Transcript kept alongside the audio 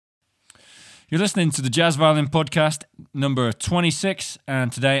You're listening to the Jazz Violin Podcast, number 26,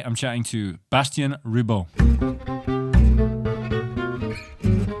 and today I'm chatting to Bastien Ribot.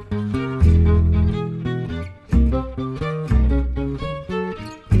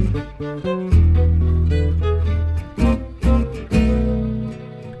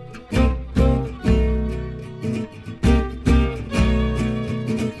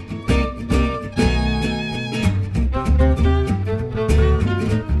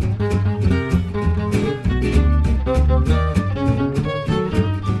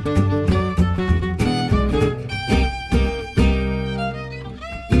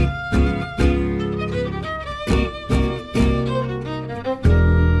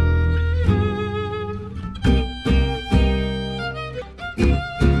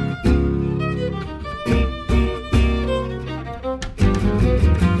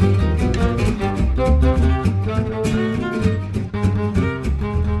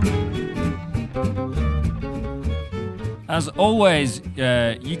 As always,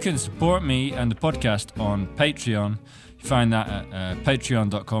 you can support me and the podcast on Patreon. You find that at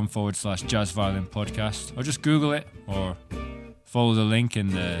patreon.com/Jazz Violin Podcast, or just Google it, or follow the link in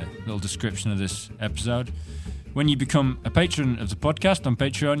the little description of this episode. When you become a patron of the podcast on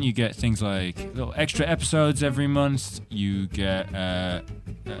Patreon, you get things like little extra episodes every month. You get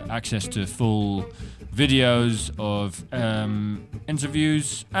access to full videos of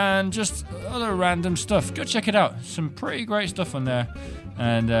interviews and just other random stuff. Go check it out. Some pretty great stuff on there.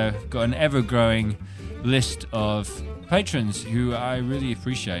 And got an ever-growing list of patrons who I really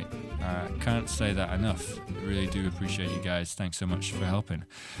appreciate. Can't say that enough. I really do appreciate you guys. Thanks so much for helping.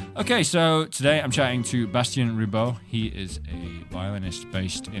 Okay, so today I'm chatting to Bastien Ribot. He is a violinist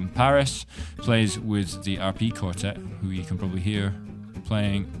based in Paris, plays with the RP Quartet, who you can probably hear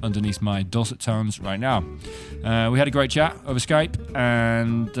playing underneath my dulcet tones right now. We had a great chat over Skype,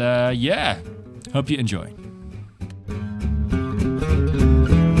 and hope you enjoy.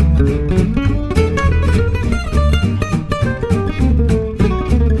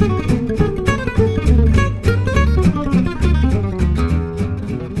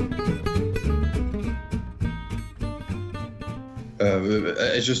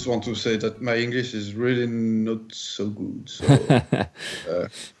 I just want to say that my English is really not so good. So,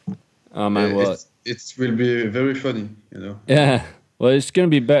 oh man, what? It will be very funny, you know. Yeah, well, it's going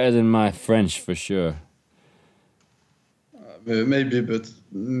to be better than my French for sure. Maybe, but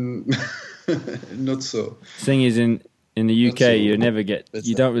not so. Thing is, in the UK, so you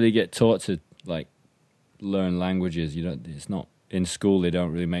don't really get taught to like learn languages. It's not in school. They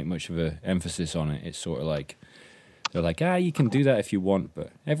don't really make much of an emphasis on it. It's sort of like. They're like, you can do that if you want, but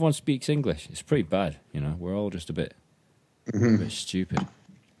everyone speaks English. It's pretty bad, you know. We're all just a bit stupid.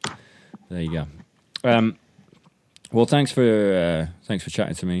 There you go. Well, thanks for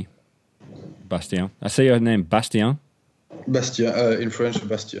chatting to me, Bastien. I say your name, Bastien. Bastien, in French,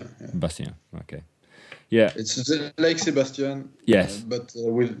 Bastien. Yeah. Bastien. Okay. Yeah. It's like Sebastian. Yes. But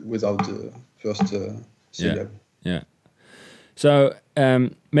without the first syllable. Yeah. So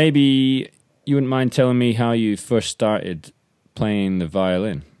maybe. You wouldn't mind telling me how you first started playing the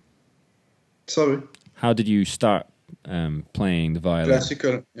violin? Sorry? How did you start playing the violin?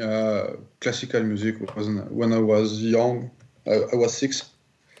 Classical music wasn't when I was young. I was 6,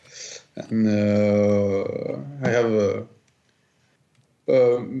 and I have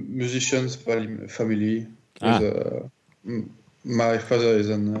a musician's family. My father is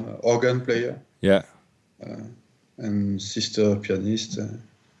an organ player. Yeah. And sister pianist.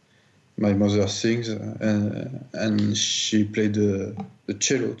 My mother sings, and she played the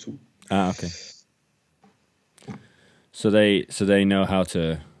cello too. Okay. So they know how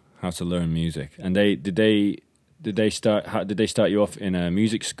to learn music, and did they start you off in a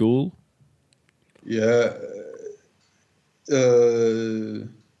music school? Yeah. They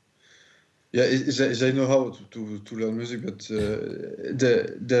know how to learn music, but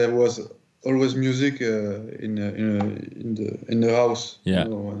there was always music in the house. Yeah. You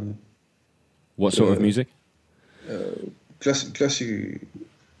know, what sort of music? Classical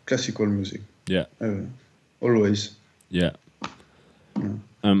music. Yeah. Always. Yeah.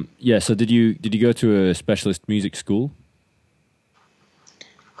 So did you go to a specialist music school?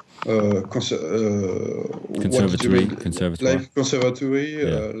 Conservatory. Like conservatory.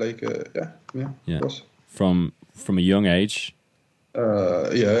 Yeah. Of course. From a young age.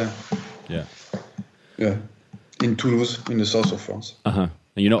 Yeah. Yeah. Yeah. In Toulouse, in the south of France. And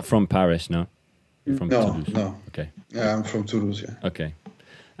you're not from Paris, no? You're from Toulouse. No. Okay. Yeah, I'm from Toulouse. Yeah. Okay.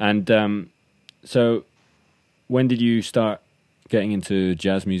 And so, when did you start getting into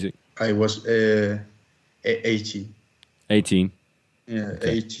jazz music? I was 18. 18. Yeah, okay.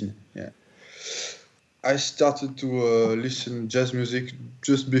 18. Yeah. I started to listen jazz music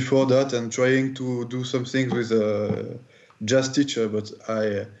just before that and trying to do some things with a jazz teacher, but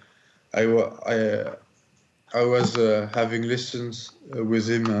I, wa- I was having lessons with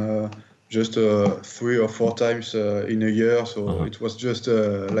him just 3 or 4 times in a year, so it was just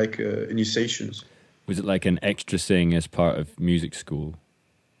like initiations. Was it like an extra thing as part of music school?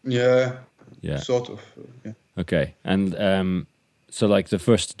 Yeah, Yeah. sort of. Yeah. Okay. And so like the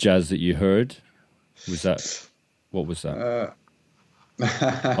first jazz that you heard, what was that?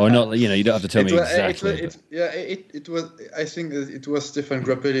 Or not, you don't have to tell me exactly. It was. I think it was Stefan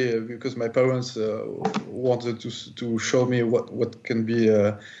Grappelli because my parents wanted to show me what can be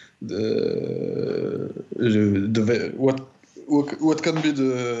what can be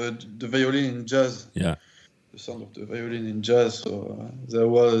the violin in jazz. Yeah. The sound of the violin in jazz. So there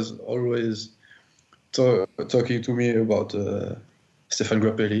was always talking to me about Stefan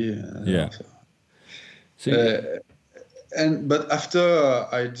Grappelli. Yeah. But after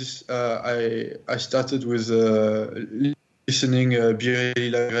I started with listening Biréli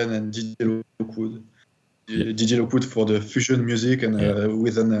Lagrène and Didier Lockwood. Didier Lockwood for the fusion music and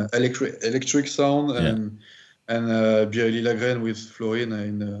with an electric sound and Biréli Lagrène with Florine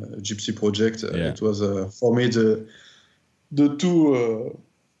in Gypsy Project. It was for me the two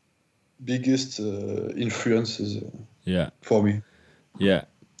biggest influences for me. Yeah.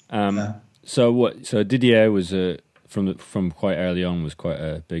 So Didier was from quite early on was quite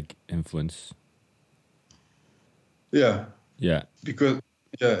a big influence. Yeah. Yeah. Because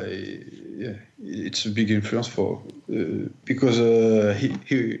it's a big influence for because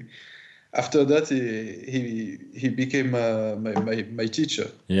he after that he became my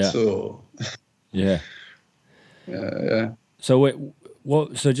teacher. Yeah. So yeah. So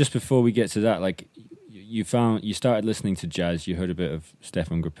So just before we get to that, like you started listening to jazz, you heard a bit of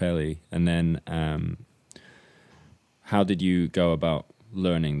Stefan Grappelli, and then how did you go about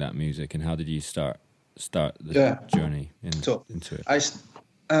learning that music, and how did you start the journey into it? I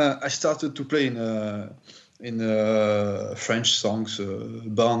started to play in a French songs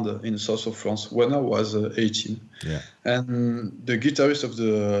band in the south of France when I was 18. Yeah. And the guitarist of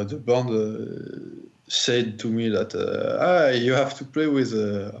the band said to me that you have to play with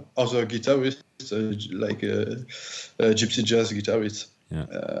other guitarists, like gypsy jazz guitarists.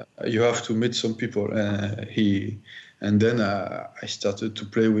 Yeah. You have to meet some people. And then I started to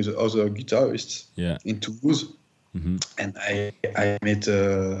play with other guitarists in Toulouse. Mm-hmm. And I met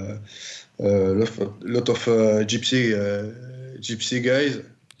a lot of gypsy guys.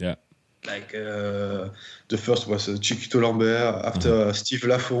 Yeah. Like the first was Chiquito Lambert, after Steve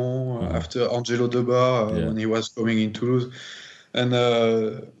Lafont, after Angelo Debar when he was coming in Toulouse. And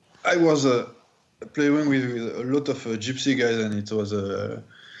I was playing with a lot of gypsy guys, and it was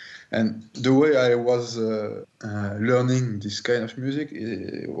and the way I was learning this kind of music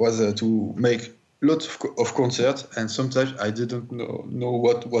was to make lots of concerts, and sometimes I didn't know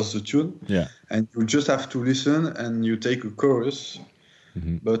what was the tune. Yeah. And you just have to listen, and you take a chorus,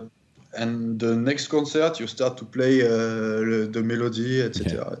 and the next concert you start to play the melody,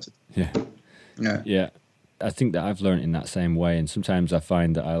 etc. Yeah. I think that I've learned in that same way, and sometimes I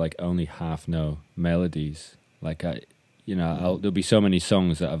find that I like only half know melodies. Like there'll be so many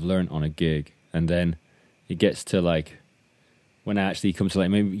songs that I've learned on a gig, and then it gets to like when I actually come to like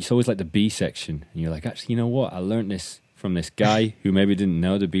maybe it's always like the B section, and you're like, actually, you know what? I learned this from this guy who maybe didn't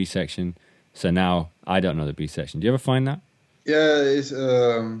know the B section, so now I don't know the B section. Do you ever find that? Yeah, it's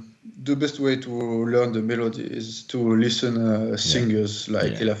the best way to learn the melody is to listen singers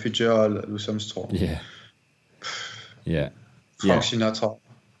like Ella Fitzgerald, Louis Armstrong. Frank Sinatra.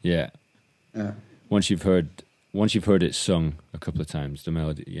 Yeah. Once you've heard it sung a couple of times, the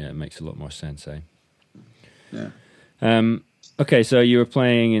melody, it makes a lot more sense, eh? Yeah. Okay, so you were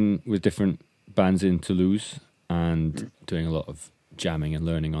playing with different bands in Toulouse and doing a lot of jamming and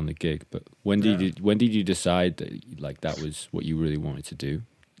learning on the gig. But when did you decide that that was what you really wanted to do?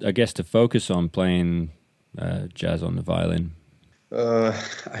 I guess to focus on playing jazz on the violin. I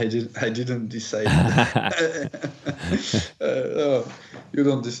didn't decide. You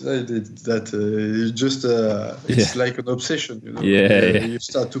don't decide that. You just it's like an obsession, You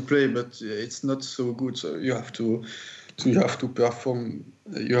start to play, but it's not so good. So you have to perform.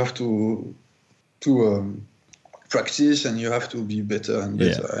 You have to practice, and you have to be better and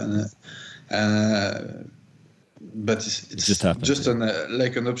better. But it's just happens, just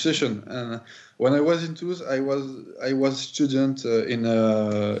like an obsession. And when I was in Toulouse, I was student in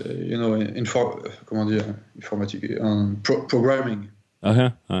informatique, programming.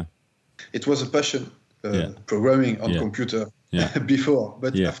 It was a passion, programming on computer before.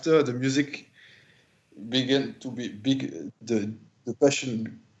 But after the music begin to be big. The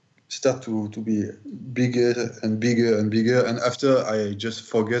passion start to be bigger and bigger and bigger. And after, I just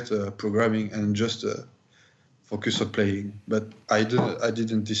forget programming and just focus on playing. But I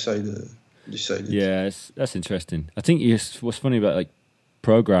didn't decide it. Yeah, that's interesting. I think what's funny about like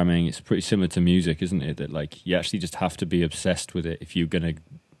programming, it's pretty similar to music, isn't it? That like you actually just have to be obsessed with it if you're gonna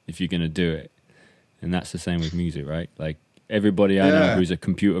do it, and that's the same with music, right? Like everybody I know who's a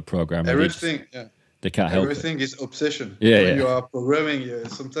computer programmer, they can't help it. Everything is obsession. Yeah, when you are programming,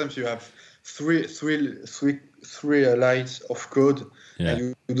 sometimes you have three lines of code,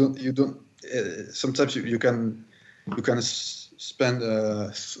 and you don't. Sometimes you can spend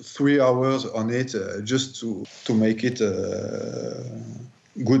 3 hours on it just to make it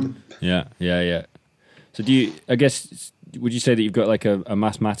good. Yeah. So I guess, would you say that you've got like a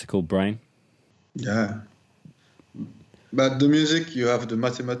mathematical brain? Yeah. But the music, you have the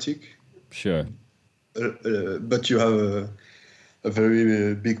mathematics. Sure. But you have a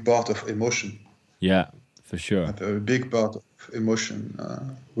very big part of emotion. Yeah, for sure. A very big part of emotion,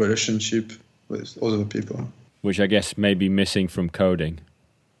 relationship with other people. Which I guess may be missing from coding.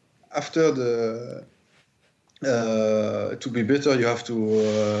 After to be better, you have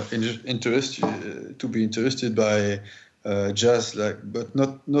to be interested by jazz, but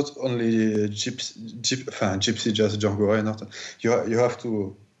not only gypsy jazz, Django Reinhardt. You have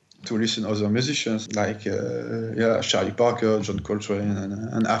to listen other musicians like Charlie Parker, John Coltrane,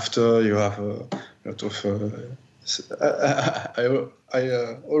 and after you have a lot of.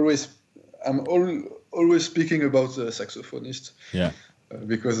 I'm always speaking about the saxophonist. Yeah.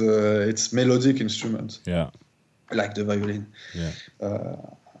 Because it's melodic instrument. Yeah. Like the violin. Yeah.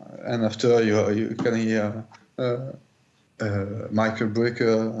 And after you can hear Michael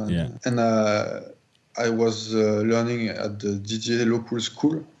Brecker. And I was learning at the DJ local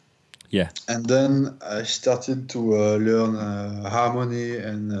school. Yeah. And then I started to learn harmony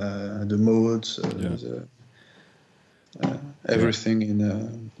and the modes, everything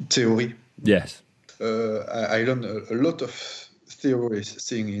in theory. Yes. I learned a lot of theories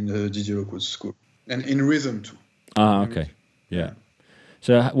thing in the DJ local school and in rhythm too. Ah, okay. Yeah.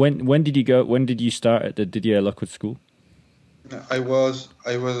 So when did you go? When did you start at the Didier Lockwood School? I was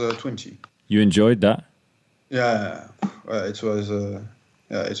 20. You enjoyed that? Yeah, it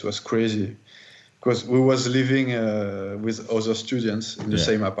was crazy because we was living with other students in the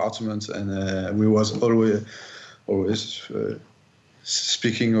same apartment, and we was always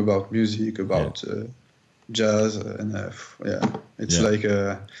speaking about music, about jazz, and it's like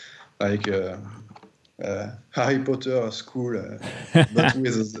Harry Potter school, but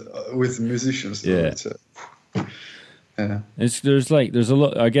with musicians. There's a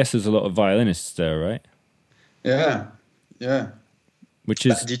lot. I guess there's a lot of violinists there, right? Yeah. Which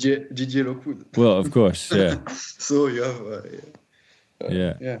is DJ Lockwood. Well, of course, yeah. So you have,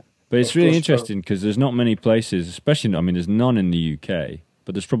 But it's really interesting because there's not many places, especially. I mean, there's none in the UK,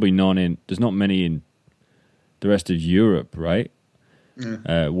 but there's probably there's not many in the rest of Europe, right?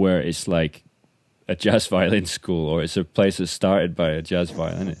 Yeah. Where it's like a jazz violin school, or it's a place that's started by a jazz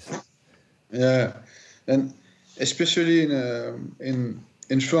violinist. Yeah, and especially in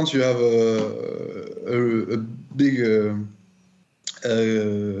France, you have a big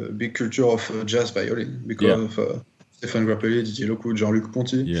culture of jazz violin because of Stéphane Grappelli, Didier Lockwood, Jean-Luc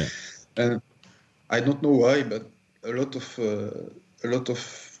Ponty. Yeah, and I don't know why, but a lot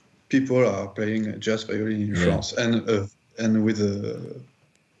of people are playing jazz violin in France, and with a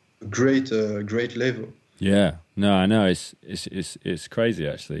great level. Yeah, no, I know it's crazy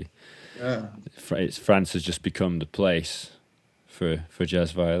actually. Yeah, France has just become the place for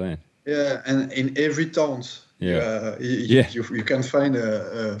jazz violin. Yeah, and in every town, you can find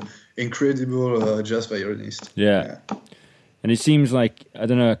a incredible jazz violinist. Yeah, and it seems like, I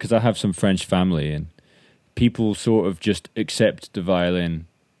don't know, because I have some French family, and people sort of just accept the violin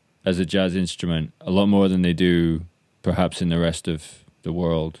as a jazz instrument a lot more than they do perhaps in the rest of the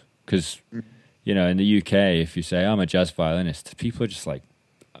world. Because, in the UK, if you say, I'm a jazz violinist, people are just like,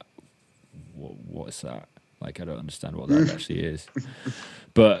 what's that? Like, I don't understand what that actually is.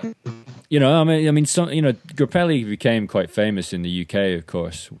 But, Grappelli became quite famous in the UK, of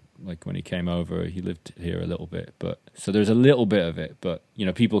course. Like, when he came over, he lived here a little bit. But so there's a little bit of it. But,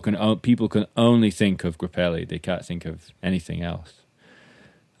 people can only think of Grappelli. They can't think of anything else.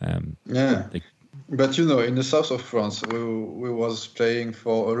 But in the south of France, we was playing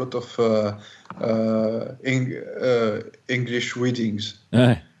for a lot of English readings.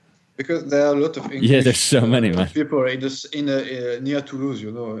 Because there are a lot of English there's so many, man. people in near Toulouse,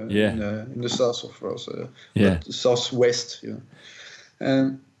 in the south of France, the southwest,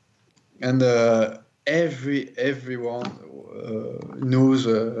 and everyone knows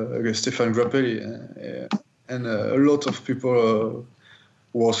Stefan Grappelli, and a lot of people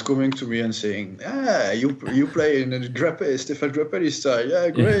was coming to me and saying, you play in a Stefan Grappelli style. Yeah,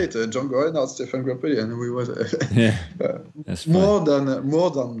 great. Django Reinhardt, Stefan Grappelli. And we was That's more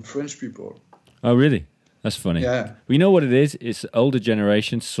than French people. Oh, really? That's funny. Yeah. We know what it is. It's older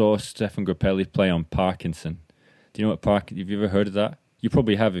generation saw Stefan Grappelli play on Parkinson. Do you know what have you ever heard of that? You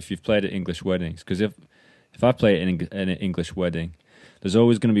probably have if you've played at English weddings. Because if I play at an English wedding, there's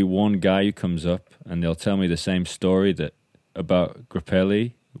always going to be one guy who comes up and they'll tell me the same story about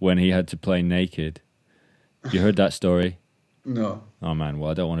Grappelli when he had to play naked. You heard that story? No. Oh man,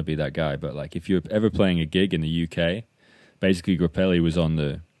 well I don't want to be that guy, but like if you're ever playing a gig in the UK, basically Grappelli was on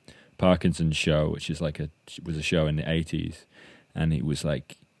the Parkinson show, which is was a show in the 80s, and it was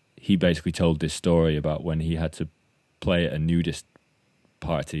like he basically told this story about when he had to play at a nudist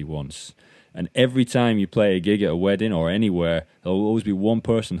party once. And every time you play a gig at a wedding or anywhere, there'll always be one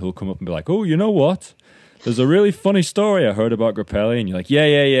person who'll come up and be like, "Oh, you know what? There's a really funny story I heard about Grappelli," and you're like,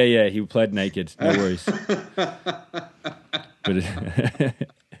 yeah, he played naked, no worries. But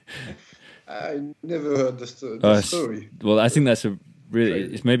I never heard the story. Well, I think that's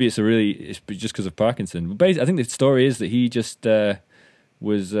it's just because of Parkinson. But basically, I think the story is that he just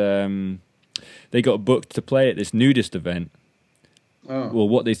was. They got booked to play at this nudist event. Oh. Well,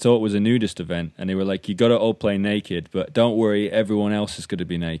 what they thought was a nudist event, and they were like, "You got to all play naked, but don't worry, everyone else is going to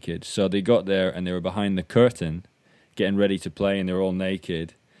be naked." So they got there, and they were behind the curtain, getting ready to play, and they were all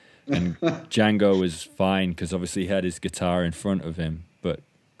naked. And Django was fine because obviously he had his guitar in front of him. But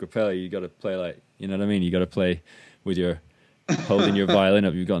Grappelli, you got to play like, you know what I mean? You got to play with your holding your violin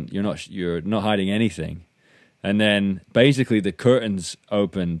up. You're not hiding anything. And then basically the curtains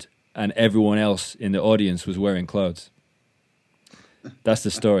opened, and everyone else in the audience was wearing clothes. That's the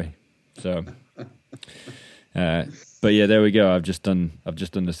story. So, but yeah, there we go. I've just done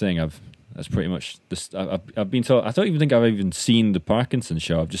the thing. That's pretty much this. I've been told. I don't even think I've even seen the Parkinson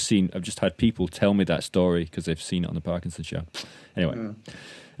show. I've just had people tell me that story because they've seen it on the Parkinson show. Anyway,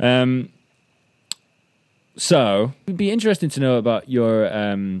 so it'd be interesting to know about your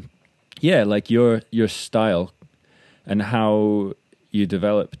your style and how you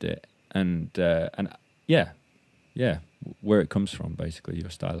developed it, and where it comes from, basically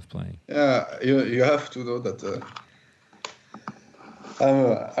your style of playing. Yeah, you have to know that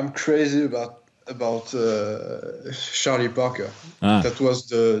I'm crazy about Charlie Parker. That was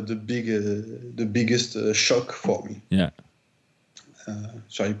the biggest shock for me. Yeah.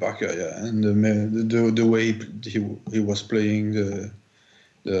 Charlie Parker, yeah, and the way he was playing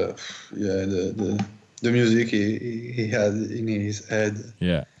the music he had in his head.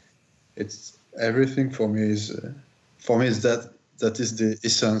 Yeah, it's everything for me is that is the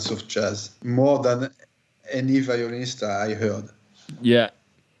essence of jazz, more than any violinist I heard. Yeah,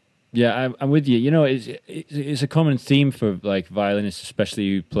 I'm with you. You know, it's a common theme for like violinists, especially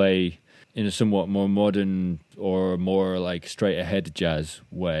who play in a somewhat more modern or more like straight ahead jazz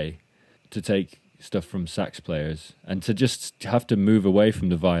way, to take stuff from sax players and to just have to move away from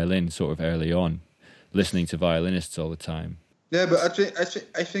the violin sort of early on, listening to violinists all the time. Yeah, but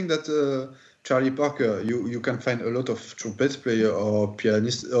I think that Charlie Parker, you can find a lot of trumpet player or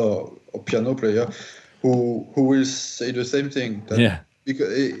pianist or piano player who will say the same thing.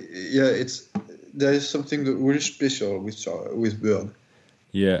 Because there is something really special with Bird.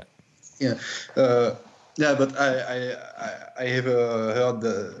 Yeah. But I have heard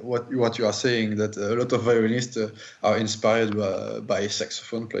what you are saying, that a lot of violinists are inspired by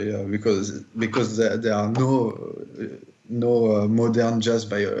saxophone player because there are no modern jazz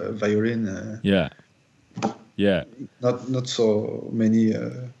violin. Not so many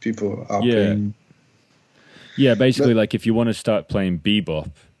people are playing. Yeah, basically, like if you want to start playing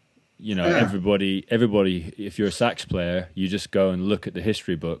bebop, you know, everybody, if you're a sax player, you just go and look at the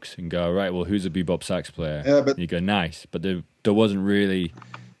history books and go, right, well, who's a bebop sax player? Yeah, but and you go, nice. But there wasn't really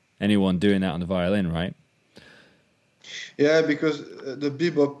anyone doing that on the violin, right? Yeah, because the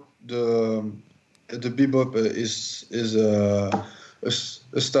bebop is a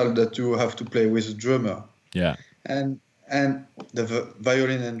style that you have to play with a drummer. Yeah. And the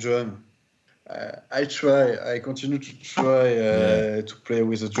violin and drum, I continue to try to play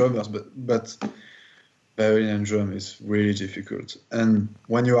with the drummers, but violin and drum is really difficult. And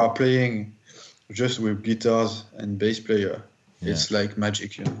when you are playing just with guitars and bass player, it's like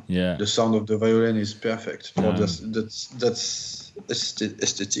magic, you know. Yeah. The sound of the violin is perfect. That's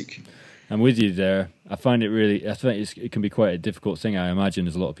aesthetic. I'm with you there. I think it can be quite a difficult thing. I imagine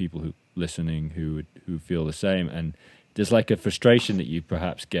there's a lot of people listening who feel the same, and there's like a frustration that you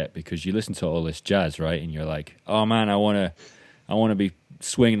perhaps get because you listen to all this jazz, right? And you're like, oh man, I want to be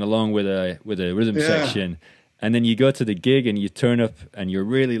swinging along with a rhythm section. And then you go to the gig and you turn up and you're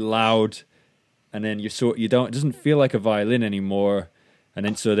really loud, and then it doesn't feel like a violin anymore. And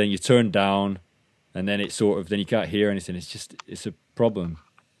then you turn down, and then then you can't hear anything. It's a problem.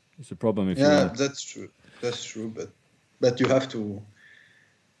 It's a problem if that's true. That's true, but you have to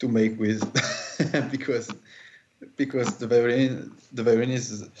make with because the violin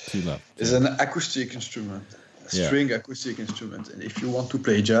is an acoustic instrument, string acoustic instrument, and if you want to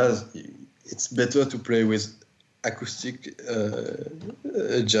play jazz, it's better to play with acoustic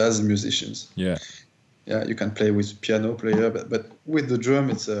jazz musicians. Yeah, you can play with piano player, but with the drum,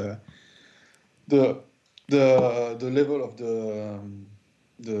 it's the level of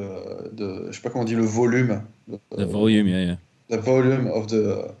je sais pas comment on dit, le volume. The volume, yeah. The volume of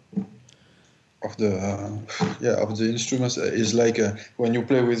the instruments is like when you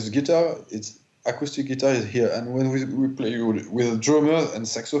play with guitar, it's acoustic guitar is here, and when we play with drummer and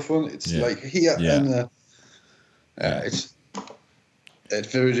saxophone, it's like here, and it's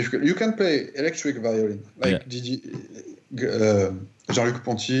very difficult. You can play electric violin, like Jean-Luc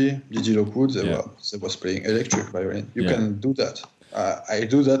Ponty, Didier Lockwood, they was playing electric violin. You can do that. I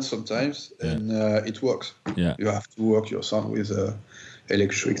do that sometimes, and it works. Yeah. You have to work your sound with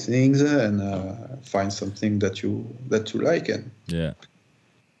electric things and find something that you like.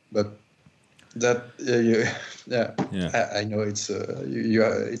 But that I know it's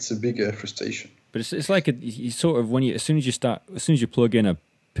a big frustration. But it's like you sort of as soon as you plug in a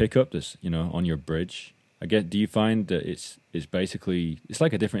pickup that's on your bridge. Do you find that it's basically it's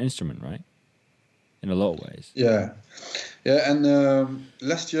like a different instrument, right? In a lot of ways. Yeah, and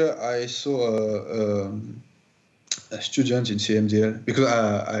last year I saw a student in CMDL because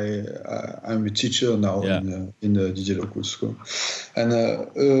I'm a teacher now in the Didier Lockwood school, and a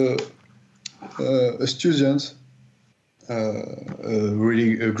student,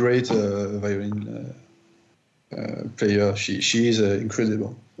 a great violin player. She is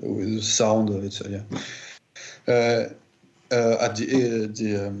incredible with the sound. At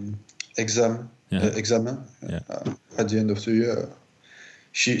the exam. At the end of the year,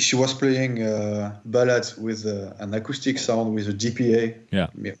 she was playing ballads with an acoustic sound with a DPA,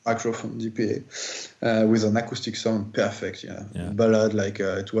 microphone DPA, with an acoustic sound perfect. Ballad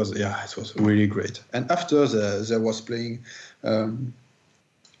it was really great. And after they was playing, they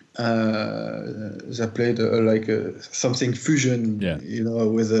played something fusion,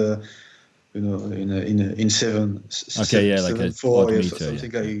 with a. In 7/4 or something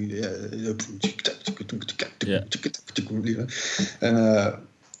like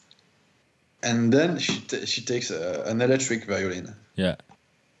and then she takes an electric violin. Yeah,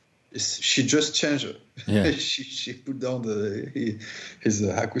 she just changed it. Yeah. she put down his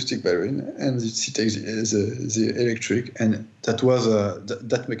acoustic violin and she takes the electric, and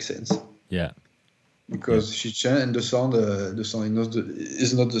that makes sense. Yeah. Because she changed and the sound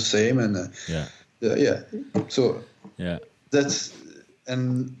is not the same, and so that's,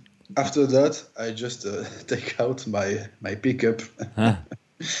 and after that I just take out my pickup and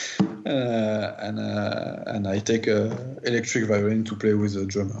I take a electric violin to play with the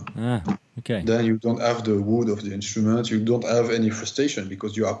drummer. Okay. Then you don't have the wood of the instrument, you don't have any frustration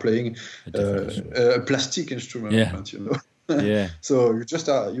because you are playing a plastic instrument. Yeah. So you just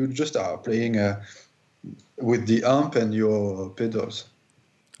are playing with the amp and your pedals.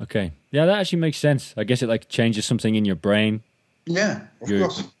 Okay. Yeah, that actually makes sense. I guess it changes something in your brain. Yeah, of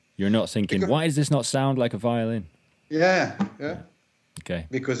course. You're not thinking, why does this not sound like a violin? Yeah. Okay.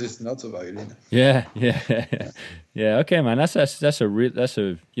 Because it's not a violin. Yeah. Okay, man. That's a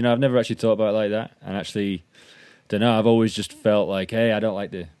I've never actually thought about it like that. And actually, don't know. I've always just felt like, hey, I don't like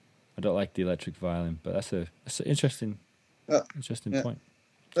the electric violin. But that's an interesting point.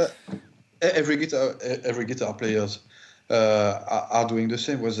 Every guitar players are doing the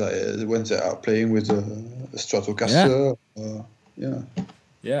same when they are playing with a Stratocaster. Yeah.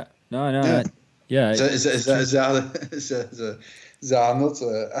 No. Yeah. They are not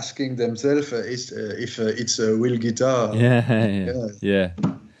asking themselves if it's a real guitar. Yeah.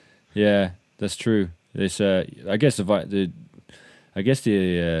 That's true. It's I guess the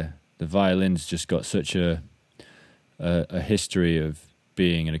violin's just got such a history of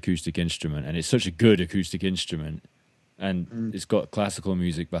being an acoustic instrument, and it's such a good acoustic instrument, and it's got classical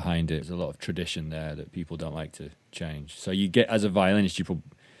music behind it. There's a lot of tradition there that people don't like to change. So you get, as a violinist, people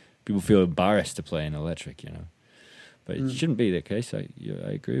feel embarrassed to play an electric, but it shouldn't be the case. I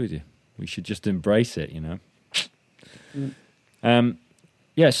agree with you. We should just embrace it,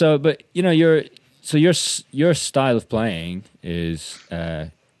 So, but So your style of playing is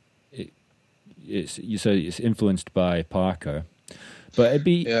it's influenced by Parker, but it'd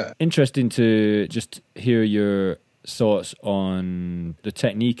be interesting to just hear your thoughts on the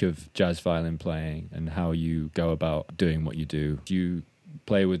technique of jazz violin playing and how you go about doing what you do. Do you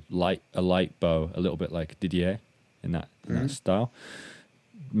play with a light bow, a little bit like Didier in that style?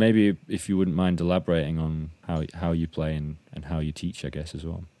 Maybe if you wouldn't mind elaborating on how you play and how you teach, I guess, as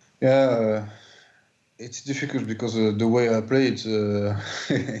well. Yeah, it's difficult because the way I play it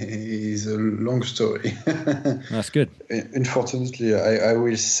is a long story. That's good. Unfortunately, I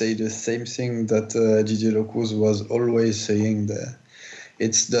will say the same thing that Didier Locuz was always saying.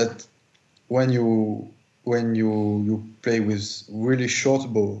 It's that when you play with really short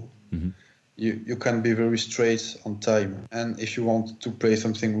bow, you can be very straight on time. And if you want to play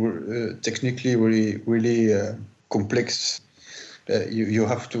something technically really complex, you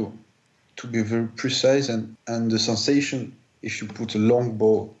have to be very precise, and the sensation, if you put a long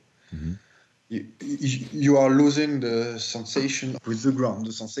bow, you are losing the sensation with the ground.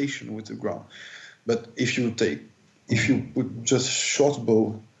 But if you put just short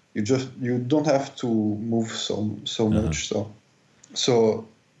bow, you don't have to move so much. So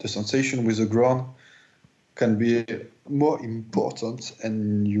the sensation with the ground can be more important,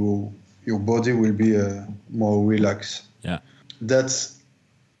 and your body will be more relaxed. Yeah, that's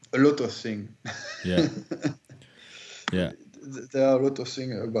a lot of things. Yeah. Yeah. There are a lot of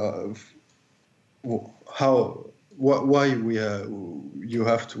things about why you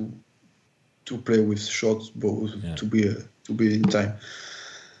have to play with short bows to be in time.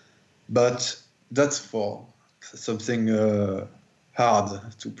 But that's for something hard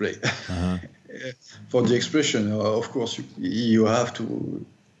to play. For the expression, of course, you have to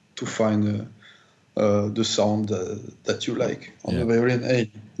find the sound that you like on the violin.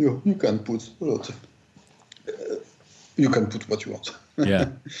 Hey, you can put a lot. You can put what you want. Yeah.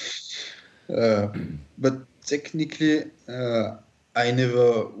 But technically, I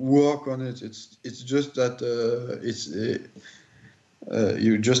never work on it. It's just that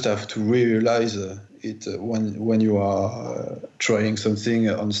you just have to realize it when you are trying something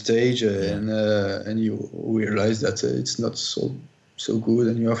on stage, and you realize that it's not so good,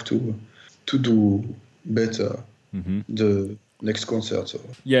 and you have to do better the next concert. So.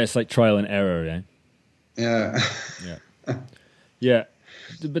 Yeah, it's like trial and error, eh? Yeah. Yeah.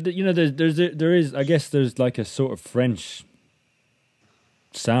 But there is I guess there's like a sort of French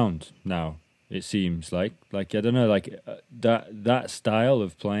sound now. It seems like I don't know, like that style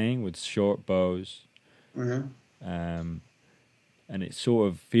of playing with short bows, and it sort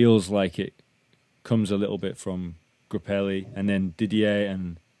of feels like it comes a little bit from Grappelli, and then Didier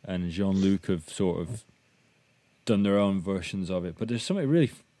and Jean-Luc have sort of done their own versions of it. But there's something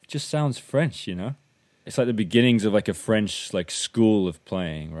really just sounds French, you know. It's like the beginnings of like a French like school of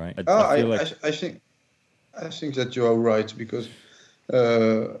playing, right? I feel like I think that you are right, because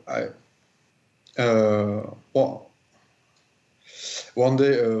one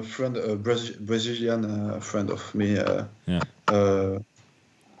day a friend, a Brazilian friend of me,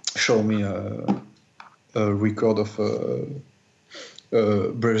 showed me a record of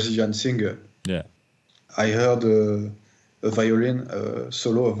a Brazilian singer. Yeah, I heard a violin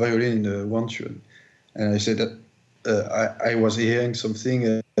solo of violin in one tune, and I said that I was hearing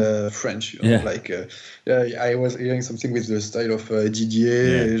something French, like I was hearing something with the style of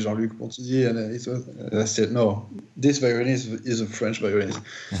Didier, Jean-Luc Ponty, and I said, no, this violin is a French violin.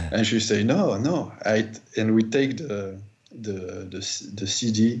 And she said, no, and we take the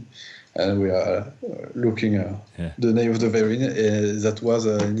CD, and we are looking the name of the violin. That was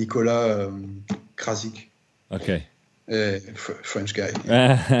Nicolas Krasik. Okay. French guy.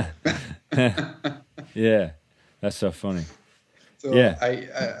 Yeah, that's so funny. So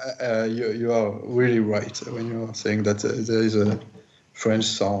you are really right when you are saying that there is a French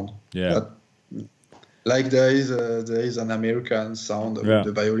sound. Yeah. But, like there is an American sound with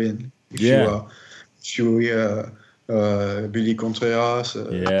the violin. If you hear Billy Contreras,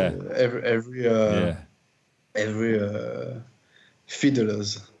 every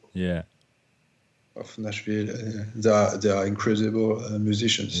fiddlers. Yeah. Of Nashville, they are incredible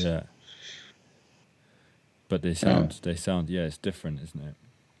musicians. Yeah. But they sound, it's different, isn't it?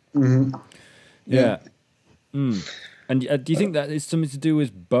 Mm-hmm. Yeah. And do you think that it's something to do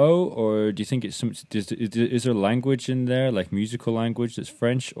with bow, or do you think it's something? Is there language in there, like musical language that's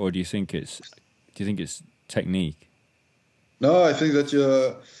French, or do you think it's technique? No, I think that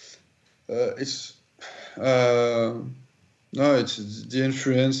it's no, it's the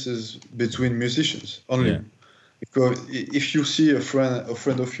influences between musicians only. Because if you see a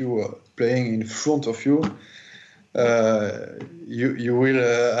friend of you playing in front of you, you will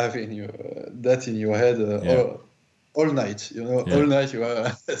have that in your head all night. All night you are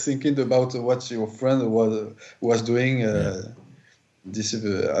thinking about what your friend was doing this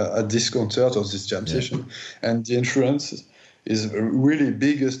at this concert or this jam session, and the influence is really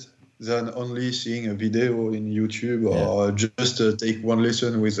biggest than only seeing a video in YouTube or just take one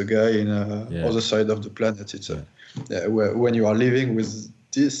lesson with a guy in other side of the planet. It's when you are living with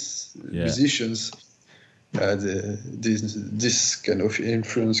these musicians, this kind of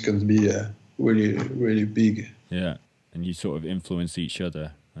influence can be really, really big. Yeah, and you sort of influence each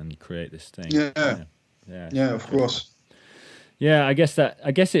other and create this thing. Yeah, of course. Yeah, I guess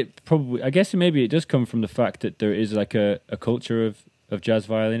maybe it does come from the fact that there is like a culture of jazz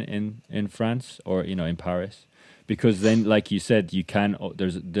violin in France or in Paris, because then, like you said, you can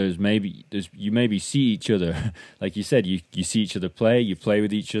you maybe see each other, like you said, you see each other play, you play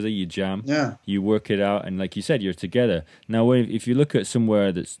with each other, you jam, you work it out, and like you said, you're together. Now, if you look at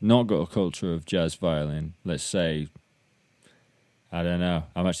somewhere that's not got a culture of jazz violin, let's say, I don't know,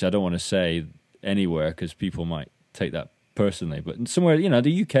 I don't want to say anywhere because people might take that personally, but somewhere,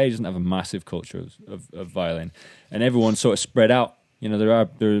 the UK doesn't have a massive culture of violin, and everyone's sort of spread out. There are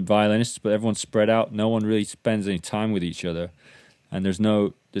violinists, but everyone's spread out. No one really spends any time with each other, and there's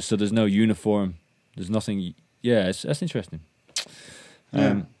no uniform. There's nothing. Yeah, that's interesting.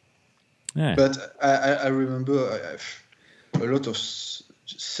 But I remember a lot of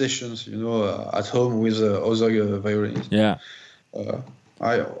sessions, at home with other violinists. Yeah.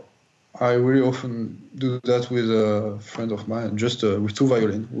 I really often do that with a friend of mine, just with two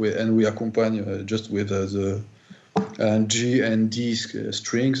violins, and we accompany just with the G and D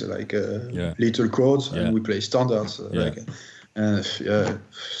strings, like little chords, and we play standards. I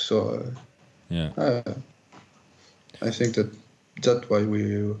think that's why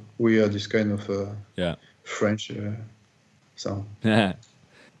we are this kind of French sound.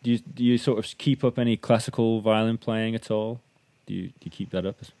 Do you sort of keep up any classical violin playing at all? Do you keep that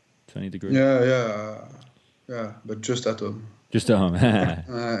up to any degree? Yeah, but just at home. Just at home.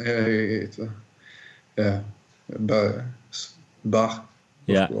 Bach,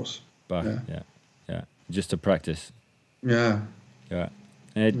 of course. Bach, yeah. Just to practice. Yeah.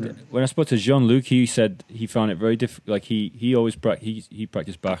 When I spoke to Jean-Luc, he said he found it very difficult. Like he always he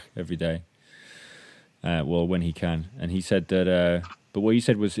practiced Bach every day. When he can, and he said that. But what he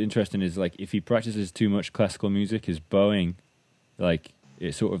said was interesting is like if he practices too much classical music, his bowing, like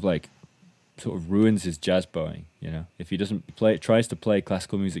it sort of ruins his jazz bowing. If he doesn't tries to play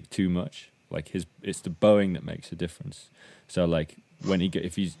classical music too much, like it's the bowing that makes a difference. So like when he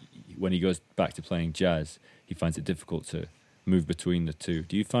goes back to playing jazz, he finds it difficult to move between the two.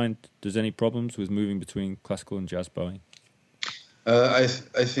 Do you find there's any problems with moving between classical and jazz bowing? I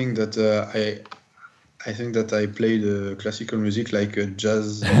think that I play the classical music like a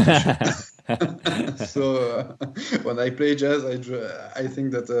jazz musician. So when I play jazz, I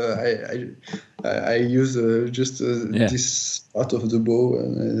think that I use just this part of the bow.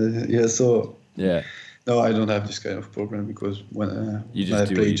 No, I don't have this kind of problem because when I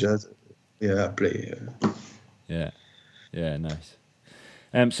play jazz, I play. Nice.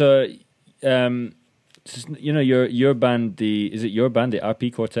 Your band, is it your band, the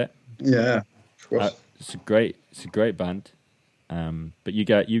RP Quartet? Yeah, of course. It's a great band. But you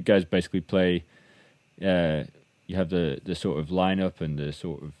guys basically play. You have the sort of lineup and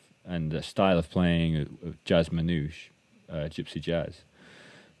the style of playing of jazz manouche, gypsy jazz.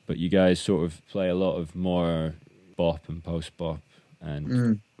 But you guys sort of play a lot of more bop and post bop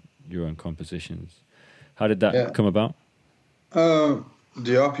and your own compositions. How did that come about? The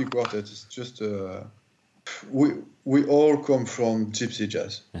RP Quartet is just we all come from gypsy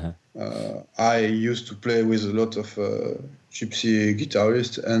jazz. Uh-huh. I used to play with a lot of gypsy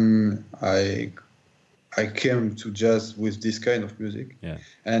guitarists, and I came to jazz with this kind of music. Yeah.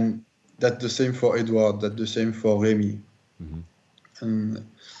 And that's the same for Edouard. That's the same for Remy. Mm-hmm.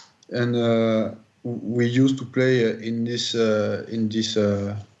 And we used to play in this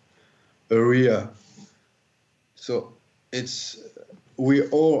area. So we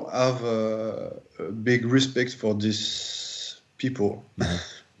all have a big respect for these people. Mm-hmm.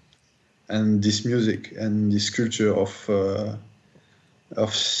 And this music and this culture of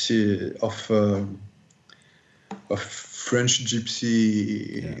French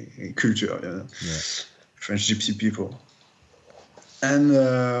gypsy culture, French gypsy people. And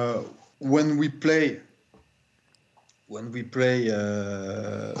when we play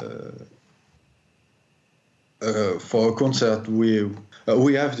for a concert,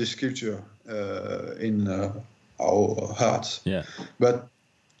 we have this culture in our hearts. Yeah. But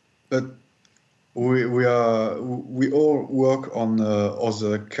we all work on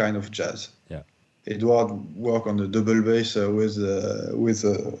other kind of jazz. Yeah. Edward work on the double bass with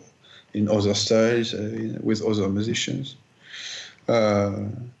in other styles with other musicians.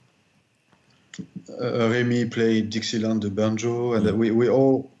 Remy played Dixieland, the banjo, and we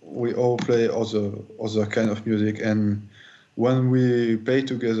all play other kind of music. And when we play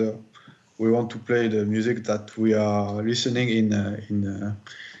together, we want to play the music that we are listening in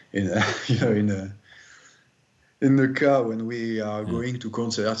in the car when we are going to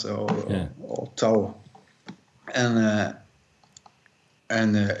concerts or tour. And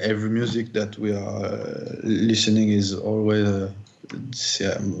every music that we are listening is always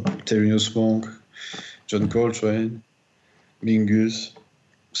Thelonious Monk, John Coltrane, Mingus.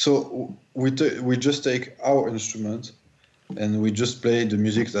 So we just take our instrument and we just play the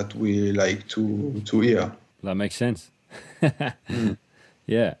music that we like to hear. That makes sense.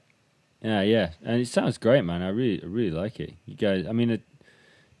 Yeah, and it sounds great, man. I really like it. You guys, I mean, it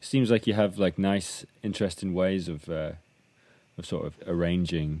seems like you have like nice, interesting ways of sort of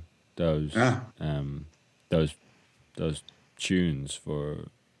arranging those tunes for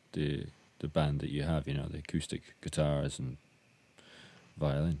the band that you have. You know, the acoustic guitars and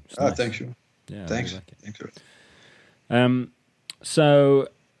violin. It's nice. Thank you. Yeah, thanks. I really like it. Thank you. So,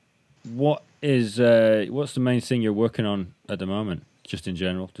 what's the main thing you're working on at the moment? Just in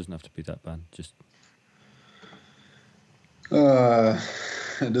general, doesn't have to be that band. Just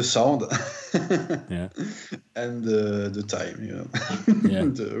the sound, yeah, and the time, you know, yeah,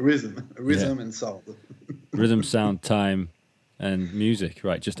 the rhythm and sound, rhythm, sound, time, and music.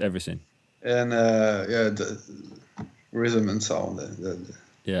 Right, just everything. And the rhythm and sound.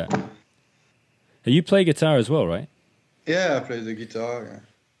 Yeah. You play guitar as well, right? Yeah, I play the guitar. Yeah.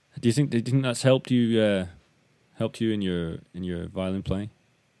 Do you think that's helped you? Helped you in your violin playing?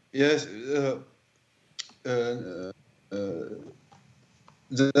 Yes,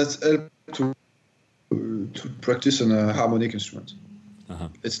 that's helped to practice on a harmonic instrument. Uh-huh.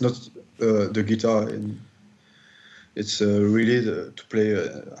 It's not the guitar, it's really to play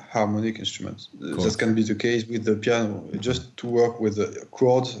a harmonic instrument. That can be the case with the piano, just to work with the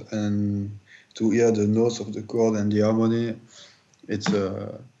chords and to hear the notes of the chord and the harmony. It's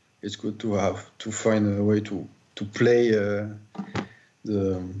good to find a way to play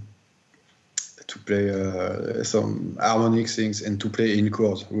some harmonic things and to play in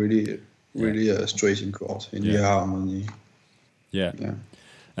chords, really straight in chords in the harmony. Yeah.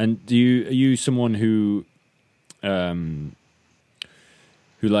 And are you someone who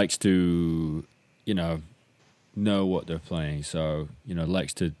likes to know what they're playing? So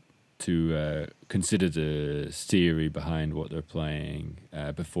likes to consider the theory behind what they're playing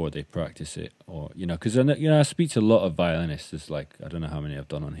before they practice it, or because I speak to a lot of violinists. There's like, I don't know how many I've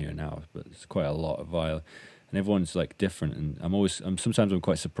done on here now, but it's quite a lot of violin, and everyone's like different. And sometimes I'm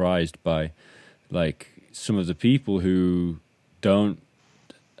quite surprised by like some of the people who don't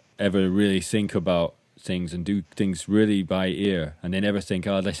ever really think about things and do things really by ear, and they never think,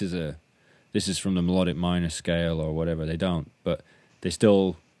 oh, this is from the melodic minor scale or whatever. They don't, but they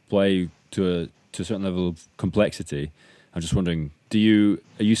still play to a certain level of complexity. I'm just wondering, are you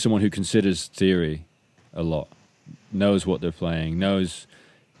someone who considers theory a lot, knows what they're playing, knows,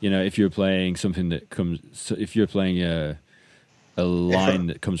 if you're playing something that comes, if you're playing a line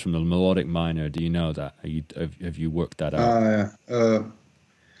that comes from the melodic minor, do you know that? Have you worked that out?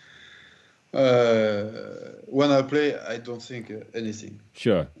 When I play, I don't think anything.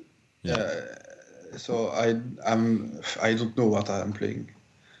 Sure. Yeah. So I don't know what I'm playing.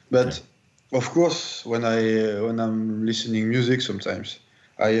 But of course, when I'm listening music, sometimes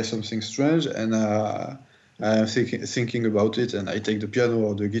I hear something strange, and I'm thinking about it, and I take the piano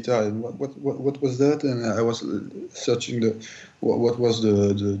or the guitar, and what was that? And I was searching what was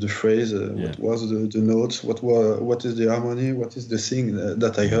the phrase, what was the notes, what is the harmony, what is the thing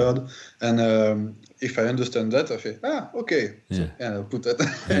that I heard, and if I understand that, I say, okay, so, and I'll put that,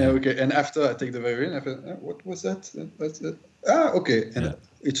 okay, and after I take the violin, I say, what was that? That's it. Okay, and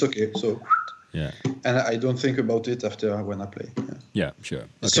it's okay. So. Yeah. And I don't think about it after when I play. Yeah, sure.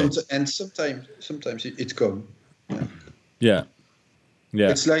 Okay. Sometimes it comes. Yeah.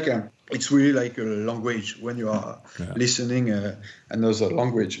 It's like it's really like a language. When you are listening another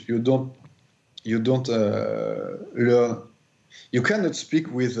language, you don't learn. You cannot speak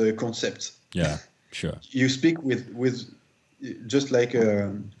with concepts. Yeah, sure. You speak with just like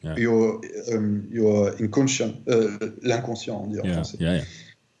your inconscient, l'inconscient, on dit en français.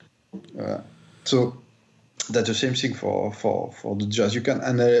 Yeah. So that's the same thing for the jazz. You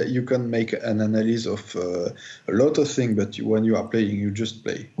can make an analysis of a lot of things, but when you are playing, you just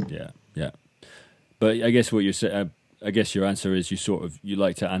play. Yeah. But I guess what you're saying, I guess your answer is you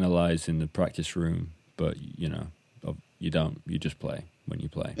like to analyze in the practice room, but you don't. You just play when you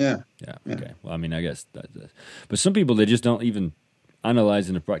play. Yeah. Okay. Well, I mean, I guess that. But some people, they just don't even analyze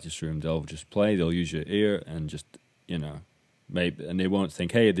in the practice room. They'll just play. They'll use your ear and just maybe, and they won't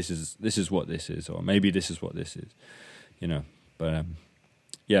think, hey, this is what this is, or maybe this is what this is. But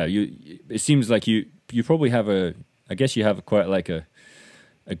it seems like you probably have I guess you have quite like a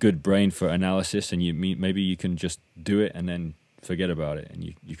good brain for analysis, and maybe you can just do it and then forget about it, and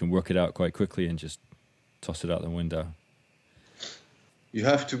you can work it out quite quickly and just toss it out the window. You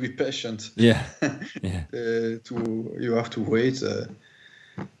have to be patient. Yeah. You have to wait,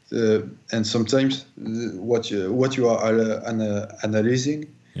 and sometimes what you are analyzing,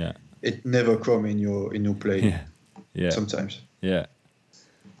 it never come in your play. Yeah. Sometimes. Yeah.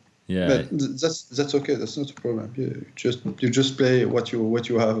 But that's okay. That's not a problem. You just play what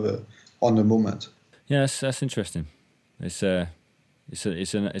you have on the moment. Yes, that's interesting. It's a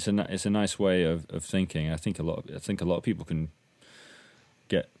nice way of thinking. I think a lot of people can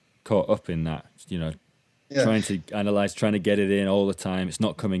get caught up in that. Trying to analyze, trying to get it in all the time. It's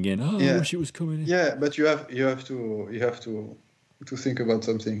not coming in. I wish it was coming in. Yeah, but you have to think about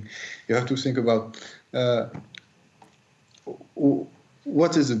something. You have to think about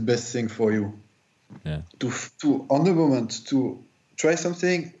what is the best thing for you. Yeah. To on the moment to try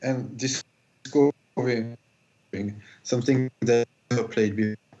something and discovering something that you never played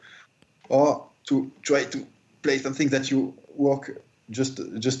before, or to try to play something that you work just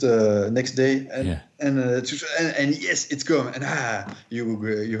next day and yes, it's come, and you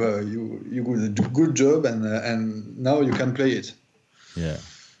did a good job, and now you can play it.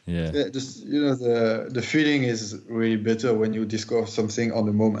 Just the feeling is really better when you discover something on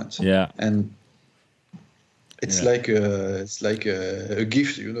the moment. And it's like a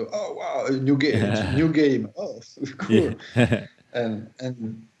gift, oh wow, a new game, oh cool. And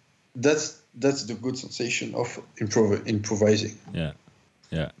that's the good sensation of improvising.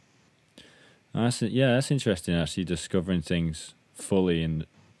 That's interesting, actually, discovering things fully in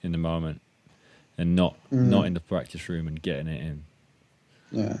the moment and not in the practice room and getting it in.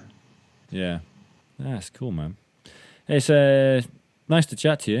 That's cool, man. Hey, it's nice to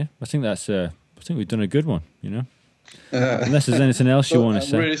chat to you. I think we've done a good one, unless there's anything else you want to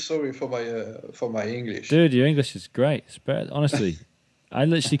say. I'm really sorry for my English, dude. Your English is great. It's better, honestly. I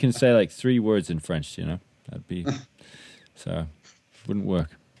literally can say like 3 words in French, that'd be so wouldn't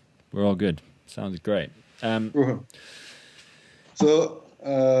work. We're all good. Sounds great. So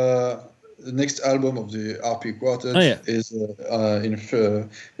the next album of the RP Quartet is in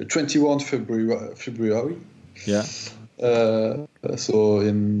 21st February. Yeah. So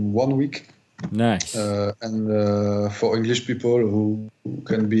in 1 week. Nice. And for English people who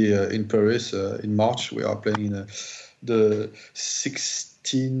can be in Paris in March, we are playing in the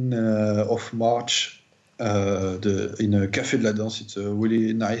 16th of March in a Café de la Danse. It's a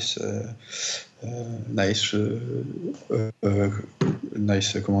really nice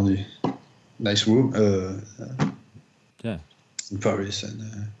comment on dit, nice room in Paris,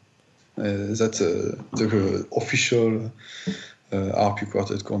 and that's the official RP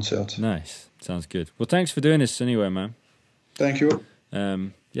Quartet concert. Nice, sounds good. Well, thanks for doing this anyway, man. Thank you.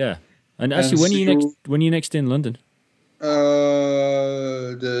 And actually, when are you next in London?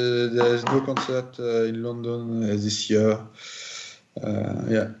 There's no concert in London this year.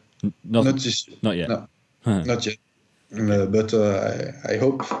 Not this year. Not yet. No, not yet. But I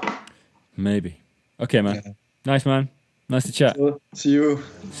hope. Maybe. Okay, man. Yeah. Nice, man. Nice to chat. See you.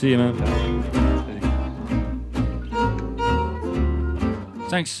 See you, man.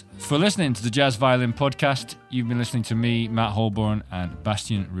 Thanks for listening to the Jazz Violin Podcast. You've been listening to me, Matt Holborn, and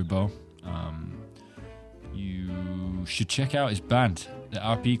Bastien Ribot. You should check out his band, the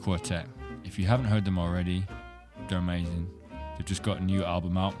RP Quartet. If you haven't heard them already, they're amazing. They've just got a new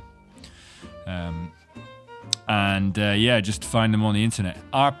album out. Just find them on the internet.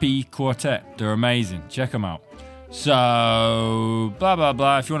 RP Quartet. They're amazing. Check them out. So, blah, blah,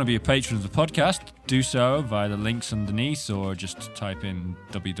 blah. If you want to be a patron of the podcast, do so via the links underneath, or just type in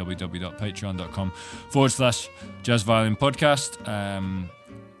www.patreon.com/Jazz Violin Podcast.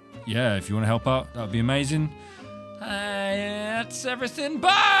 If you want to help out, that would be amazing. That's everything.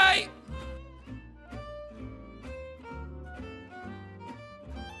 Bye!